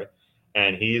Laird. I'm sorry,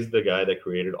 and he's the guy that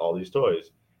created all these toys.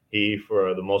 He,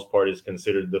 for the most part, is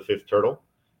considered the fifth turtle,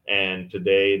 and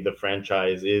today the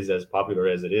franchise is as popular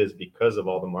as it is because of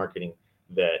all the marketing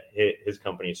that his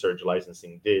company Surge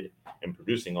Licensing did in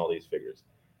producing all these figures.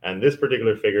 And this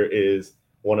particular figure is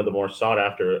one of the more sought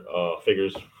after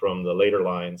figures from the later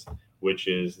lines, which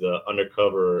is the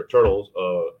Undercover Turtles.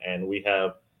 And we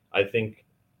have, I think,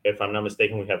 if I'm not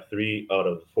mistaken, we have 3 out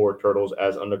of 4 turtles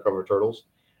as Undercover Turtles.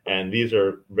 And these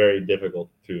are very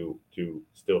difficult to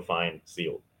still find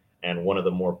sealed, and one of the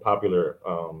more popular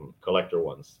collector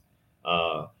ones.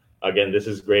 Again, this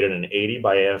is graded an 80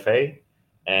 by AFA,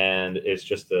 and it's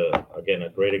just a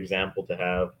great example to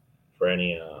have for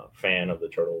any fan of the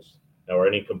turtles or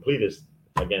any completist.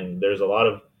 Again, there's a lot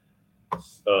of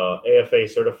AFA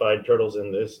certified turtles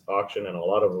in this auction, and a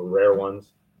lot of rare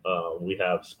ones. We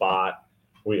have Spot.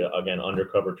 We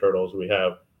Undercover Turtles. We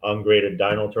have Ungraded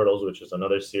Dino Turtles, which is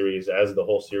another series, as the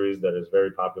whole series, that is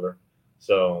very popular.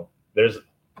 So there's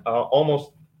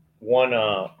almost one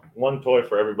toy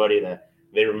for everybody that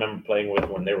they remember playing with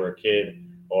when they were a kid,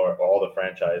 or all the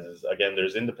franchises. Again,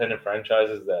 there's independent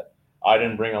franchises that I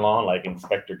didn't bring along, like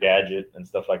Inspector Gadget and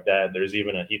stuff like that. There's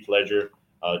even a Heath Ledger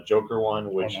Joker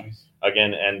one, which nice.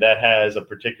 Again, and that has a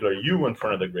particular U in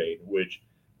front of the grade, which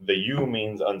the U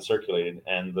means uncirculated,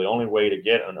 and the only way to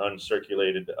get an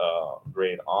uncirculated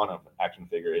grade on an action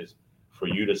figure is for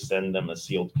you to send them a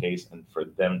sealed case and for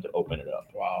them to open it up.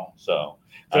 Wow. So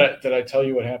did I tell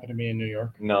you what happened to me in New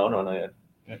York? No, not yet.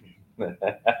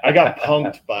 I got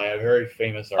punked by a very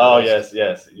famous artist. Oh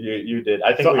yes, you did.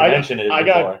 I think we mentioned it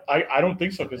before. I don't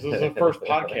think so, because this is the first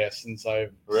podcast since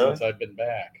I've been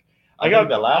back. I think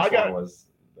the last one was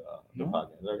the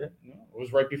podcast. Okay. No, it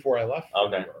was right before I left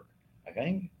New York. I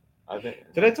think.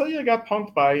 Did I tell you I got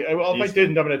punked by? Well, if I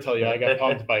didn't, I'm going to tell you I got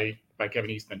punked by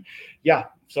Kevin Eastman. Yeah.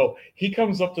 So he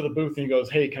comes up to the booth and he goes,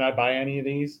 "Hey, can I buy any of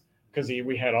these?" Because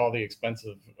we had all the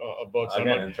expensive books.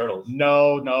 And turtles.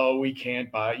 No, we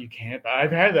can't buy. You can't buy.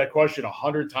 I've had that question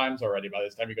 100 times already. By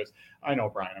this time, he goes, "I know,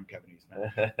 Brian. I'm Kevin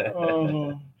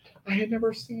Eastman." I had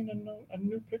never seen a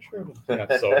new picture of him.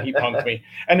 Yeah, so he punked me,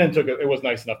 and then it was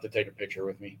nice enough to take a picture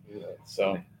with me.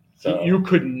 So you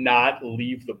could not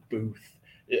leave the booth.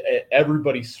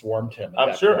 Everybody swarmed him.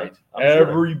 I'm sure.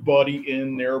 Everybody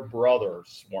in their brother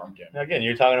swarmed him. Again,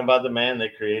 you're talking about the man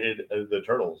that created the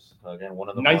turtles. Again, one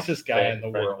of the nicest guy in the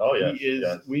world. Oh yes, he is.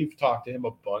 Yes. We've talked to him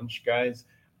a bunch, guys.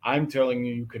 I'm telling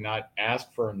you, you cannot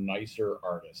ask for a nicer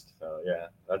artist. So yeah,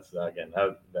 that's again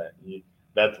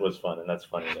that was fun, and that's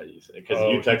funny that you said, because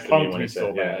you texted me when he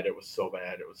said bad. It was so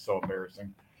bad. It was so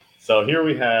embarrassing. So here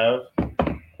we have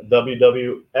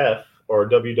WWF or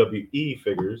WWE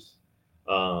figures.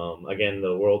 Again,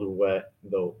 the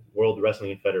World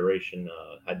Wrestling Federation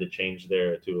had to change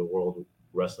there to a World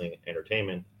Wrestling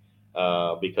Entertainment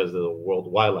because of the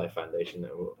World Wildlife Foundation.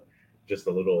 Just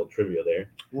a little trivia there.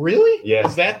 Really? Yeah.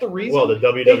 Is that the reason? Well, the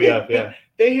WWF,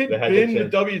 they had been the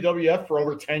WWF for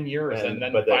over 10 years, and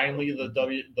then finally the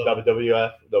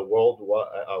WWF, the World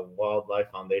Wildlife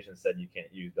Foundation, said you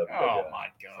can't use WWF. Oh my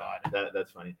God. So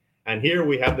that's funny. And here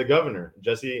we have the governor,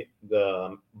 Jesse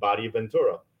the Body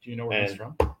Ventura. Do you know where he's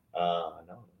from?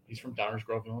 No. He's from Downers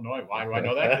Grove, Illinois. Why do I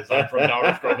know that? Because I'm from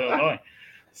Downers Grove, Illinois.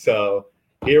 So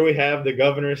here we have the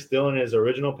governor still in his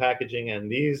original packaging,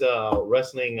 and these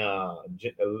wrestling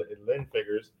Lynn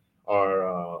figures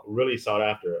are really sought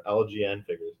after, LGN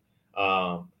figures.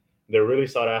 They're really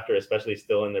sought after, especially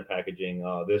still in their packaging.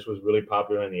 This was really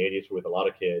popular in the 80s with a lot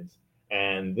of kids.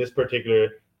 And this particular,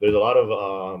 there's a lot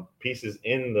of pieces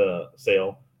in the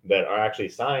sale that are actually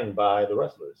signed by the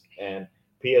wrestlers. And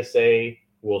PSA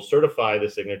will certify the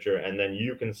signature, and then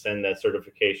you can send that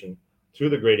certification to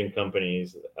the grading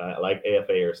companies like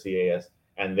AFA or CAS,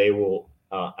 and they will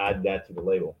add that to the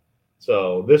label.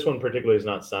 So this one particularly is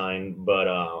not signed, but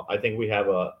I think we have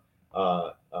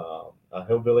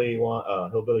Hillbilly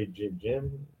one, Hillbilly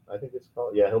Jim, I think it's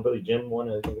called. Yeah, Hillbilly Jim one,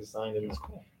 I think is signed in. That's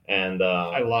cool. And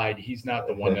I lied. He's not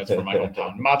the one that's from my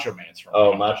hometown. Macho Man's from my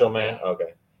oh, hometown. Macho Man. Yeah.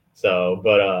 Okay. So,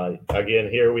 but again,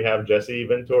 here we have Jesse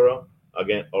Ventura.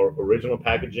 Again, original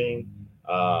packaging.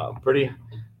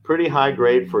 Pretty high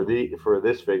grade for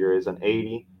this figure is an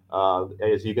 80.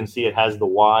 As you can see, it has the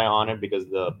Y on it because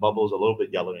the bubble's a little bit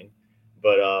yellowing.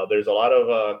 But there's a lot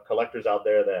of collectors out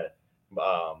there that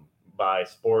buy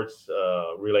sports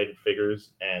related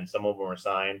figures, and some of them are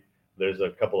signed. There's a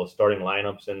couple of starting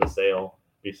lineups in the sale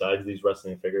besides these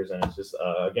wrestling figures, and it's just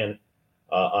again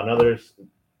another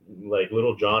like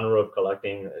little genre of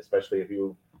collecting, especially if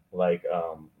you like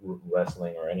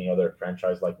wrestling or any other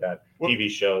franchise like that, TV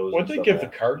shows. What they give the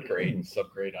card grade and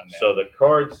subgrade on that? So the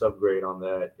card subgrade on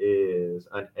that is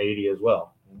an 80 as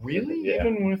well. Really? Yeah.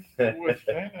 Even with that?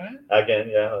 Huh? Again,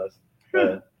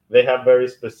 yeah, they have very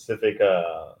specific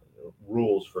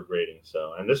rules for grading.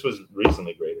 So, and this was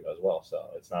recently graded as well, so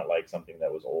it's not like something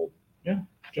that was old. Yeah,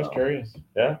 just curious.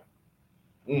 Yeah.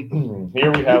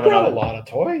 Here we You have brought a lot of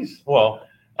toys. Well,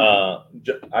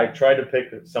 I tried to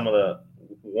pick some of the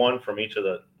one from each of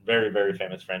the very, very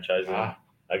famous franchises.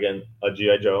 Again, a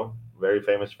G.I. Joe, very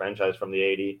famous franchise from the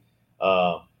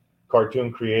 80s.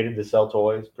 Cartoon created to sell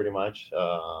toys pretty much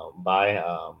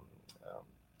by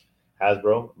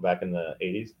Hasbro back in the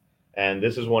 80s. And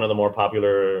this is one of the more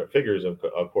popular figures,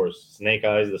 of course. Snake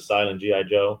Eyes, the silent G.I.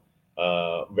 Joe.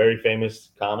 Very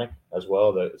famous comic as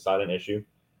well, the silent issue.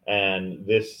 And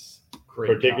this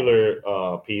particular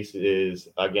piece is,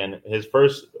 again, his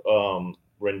first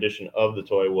rendition of the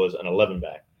toy was an 11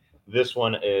 back. This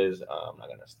one is, I'm not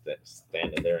going to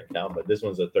stand in there and count, but this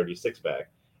one's a 36 back.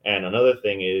 And another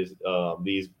thing is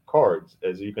these cards,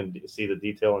 as you can see the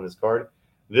detail on this card,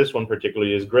 this one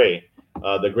particularly is gray.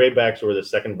 The gray backs were the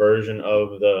second version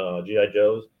of the G.I.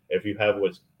 Joes. If you have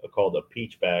what's called a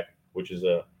peach back, which is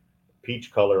a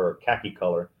peach color or khaki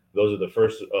color, those are the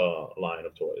first line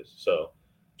of toys. So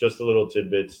just a little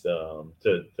tidbits to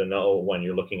know when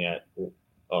you're looking at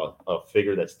a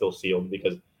figure that's still sealed,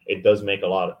 because it does make a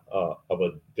lot of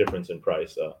a difference in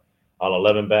price. On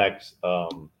 11 backs,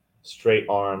 straight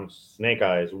arms, Snake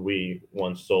Eyes, we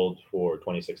once sold for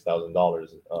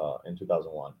 $26,000 in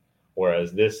 2001.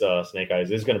 Whereas this Snake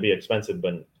Eyes is going to be expensive,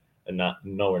 but not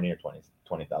nowhere near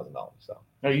 $20,000. So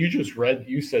now you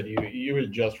said you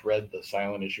had just read the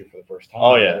silent issue for the first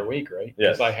time the other week, right?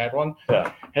 Yes. Because I had one.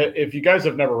 Yeah. If you guys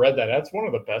have never read that, that's one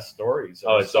of the best stories.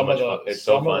 Oh, it's so much fun. It's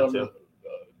so fun too.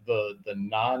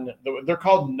 They're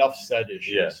called enough said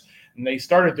issues. Yes. And they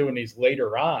started doing these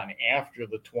later on after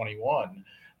the 21,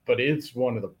 but it's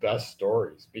one of the best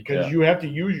stories because you have to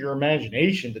use your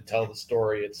imagination to tell the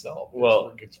story itself.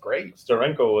 Well, it's great.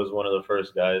 Steranko was one of the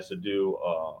first guys to do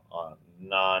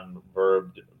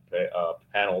non-verbed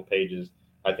panel pages.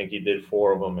 I think he did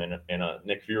 4 of them in a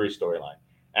Nick Fury storyline,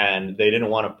 and they didn't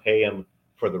want to pay him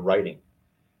for the writing.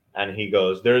 And he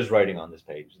goes, "There's writing on this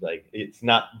page. Like, it's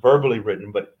not verbally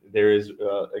written, but there is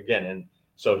again." And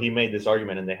so he made this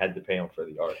argument, and they had to pay him for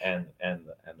the art and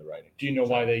the writing. Do you know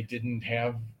why they didn't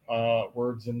have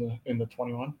words in the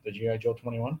 21, the G.I. Joe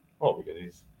 21? Oh, because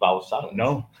he's vowel silent.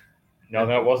 No,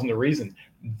 that wasn't the reason.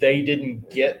 They didn't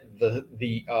get the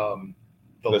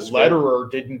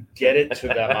letterer didn't get it to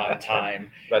them on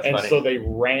time, and funny. So they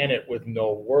ran it with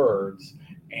no words.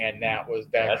 And that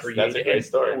created. That's a great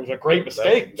story. It was a great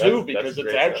mistake too, because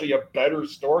it's actually a better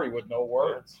story with no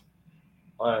words.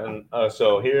 And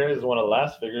so here is one of the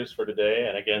last figures for today.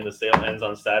 And again, the sale ends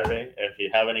on Saturday. If you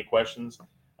have any questions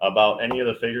about any of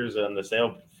the figures on the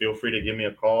sale, feel free to give me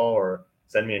a call or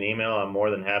send me an email. I'm more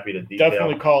than happy to detail.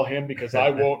 Definitely call him because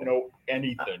I won't know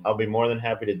anything. I'll be more than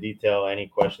happy to detail any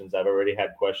questions. I've already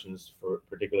had questions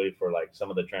particularly for like some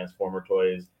of the Transformer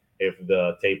toys, if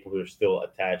the tape was still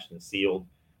attached and sealed.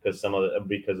 Because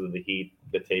because of the heat,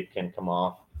 the tape can come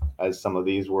off, as some of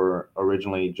these were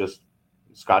originally just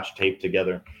Scotch taped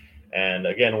together. And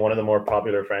again, one of the more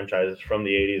popular franchises from the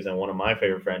 80s, and one of my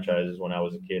favorite franchises when I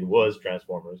was a kid, was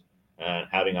Transformers. And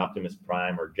having Optimus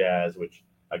Prime or Jazz, which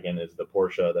again is the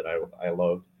Porsche that I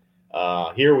loved.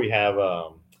 Here we have,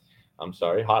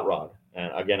 Hot Rod,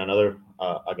 and again a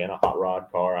Hot Rod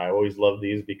car. I always loved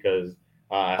these because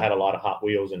I had a lot of Hot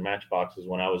Wheels and Matchboxes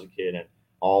when I was a kid, and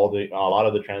a lot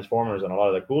of the Transformers and a lot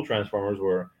of the cool Transformers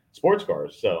were sports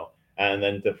cars. So, and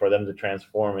then for them to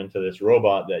transform into this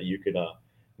robot that you could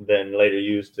then later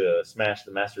use to smash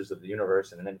the Masters of the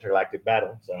Universe in an intergalactic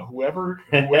battle. So whoever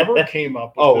came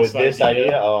up with this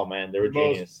idea, oh man, they were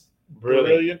genius.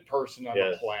 Brilliant person on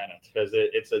the planet. Because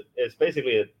it's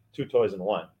basically 2 toys in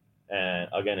one. And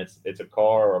again, it's a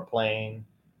car or a plane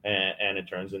and it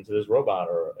turns into this robot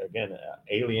or again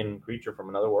alien creature from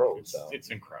another world. It's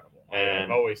incredible. And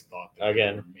I've always thought that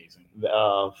again, they were amazing.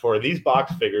 For these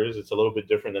box figures, it's a little bit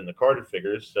different than the carded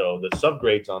figures. So the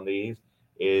subgrades on these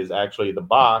is actually the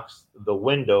box, the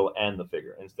window, and the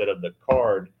figure. Instead of the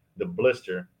card, the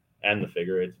blister, and the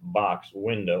figure, it's box,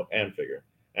 window, and figure.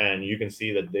 And you can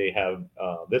see that they have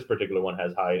this particular one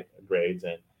has high grades.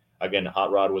 And again,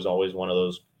 Hot Rod was always one of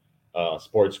those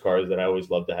sports cars that I always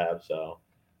loved to have. So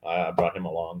I brought him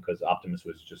along because Optimus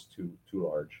was just too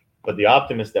large. But the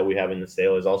Optimus that we have in the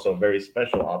sale is also a very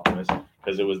special Optimus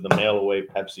because it was the mail away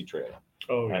Pepsi trailer.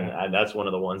 Oh, yeah. And that's one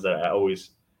of the ones that I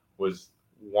always was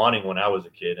wanting when I was a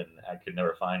kid and I could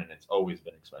never find, and it's always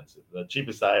been expensive. The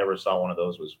cheapest I ever saw one of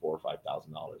those was $4,000 or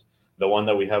 $5,000. The one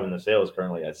that we have in the sale is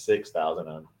currently at $6,000,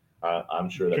 and I'm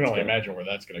sure you can only imagine where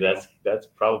that's going to go. That's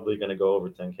probably going to go over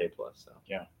 $10K plus. So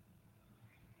yeah.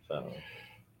 So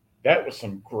that was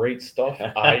some great stuff.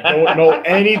 I don't know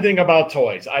anything about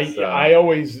toys. I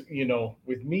always,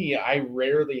 with me, I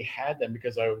rarely had them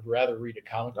because I would rather read a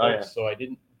comic book. Yeah. So I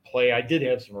didn't play. I did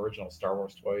have some original Star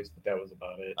Wars toys, but that was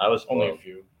about it. I was only a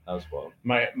few. I was spoiled.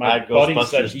 My buddy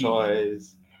said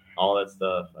toys, all that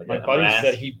stuff. My buddy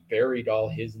said he buried all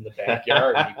his in the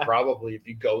backyard. He probably, if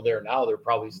you go there now, they're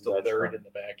probably still buried in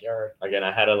the backyard. Again,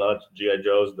 I had a lot of GI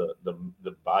Joes.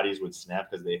 The bodies would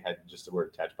snap because they were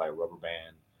attached by a rubber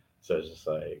band. So it's just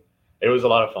like, it was a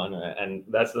lot of fun. And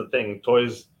that's the thing.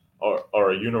 Toys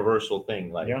are a universal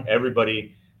thing. Like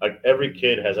everybody, like every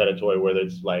kid has had a toy, whether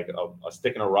it's like a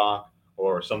stick and a rock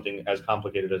or something as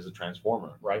complicated as a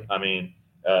transformer. Right. I mean,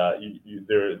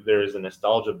 there's a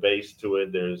nostalgia base to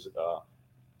it. There's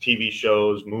TV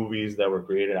shows, movies that were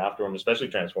created after them, especially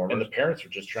Transformers. And the parents were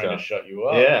just trying to shut you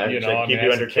up. Yeah, keep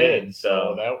you entertained.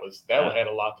 So that had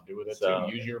a lot to do with it too.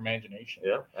 Use your imagination.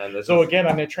 Yeah. And again,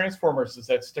 on the Transformers, does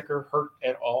that sticker hurt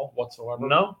at all whatsoever?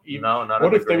 No, not.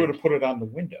 What if they would have put it on the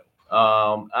window?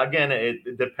 Again,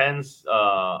 it depends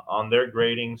on their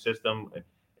grading system.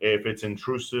 If it's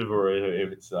intrusive or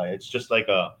if it's just like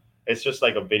a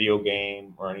video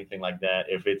game or anything like that.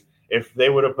 If they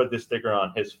would have put this sticker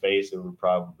on his face, it would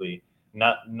probably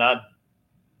not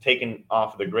taken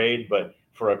off the grade, but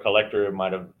for a collector, it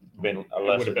might have been a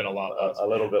little bit.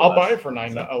 I'll buy it for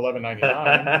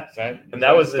 $11.99. And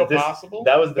that was possible.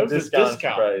 That was the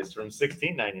discount price from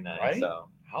 $16.99. Right? So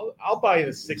I'll buy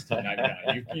the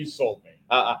 $16.99. You sold me.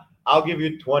 I'll give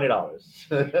you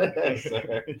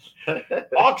 $20.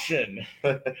 Auction.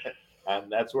 And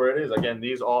that's where it is. Again,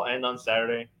 these all end on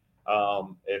Saturday.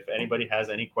 If anybody has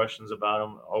any questions about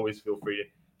them, always feel free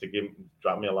to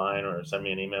drop me a line or send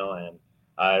me an email, and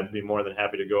I'd be more than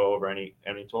happy to go over any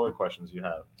toy questions you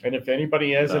have. And if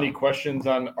anybody has any questions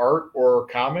on art or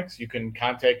comics, you can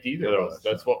contact either of us.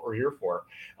 That's what we're here for.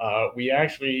 We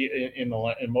actually, in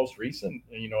most recent,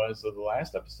 as of the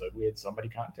last episode, we had somebody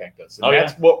contact us. And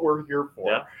that's what we're here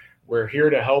for. Yeah. We're here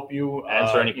to help you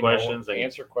answer any questions,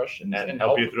 answer questions, and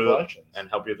help you through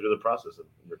the process of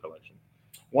your collection.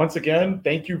 Once again,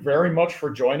 thank you very much for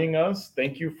joining us.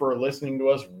 Thank you for listening to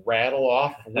us rattle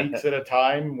off weeks at a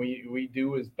time. We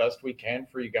do as best we can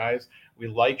for you guys. We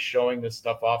like showing this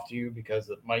stuff off to you because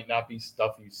it might not be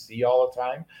stuff you see all the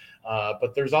time,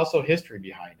 but there's also history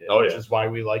behind it, which is why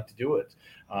we like to do it,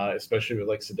 especially with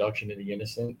like Seduction of the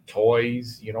Innocent,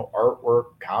 toys,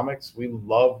 artwork, comics. We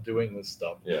love doing this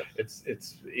stuff. Yeah, it's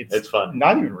fun.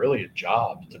 Not even really a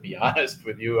job, to be honest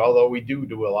with you, although we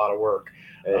do a lot of work.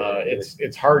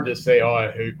 It's hard to say, oh,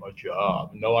 I hate my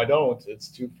job. No, I don't. It's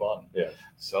too fun. Yeah.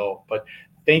 So, but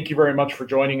thank you very much for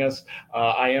joining us.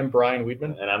 I am Brian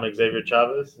Weedman. And I'm Xavier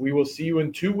Chavez. We will see you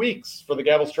in 2 weeks for the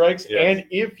Gavel Strikes. Yes. And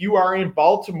if you are in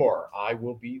Baltimore, I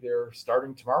will be there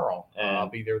starting tomorrow. And I'll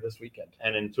be there this weekend.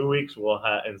 And in 2 weeks, we'll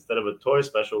have, instead of a toy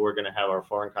special, we're going to have our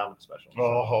foreign comic special.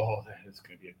 Oh, that is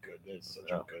going to be it's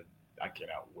such a good. I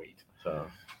cannot wait. So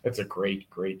it's a great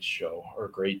show, or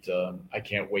great. I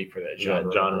can't wait for that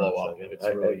genre to blow up.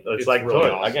 It's like really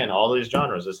toys. Awesome. Again, all these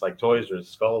genres. It's like toys or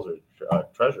skulls or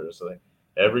treasures. So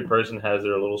every person has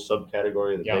their little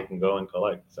subcategory that they can go and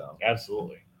collect. So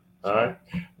absolutely. All right.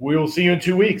 We will see you in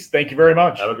 2 weeks. Thank you very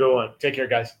much. Have a good one. Take care,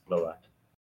 guys. Bye-bye.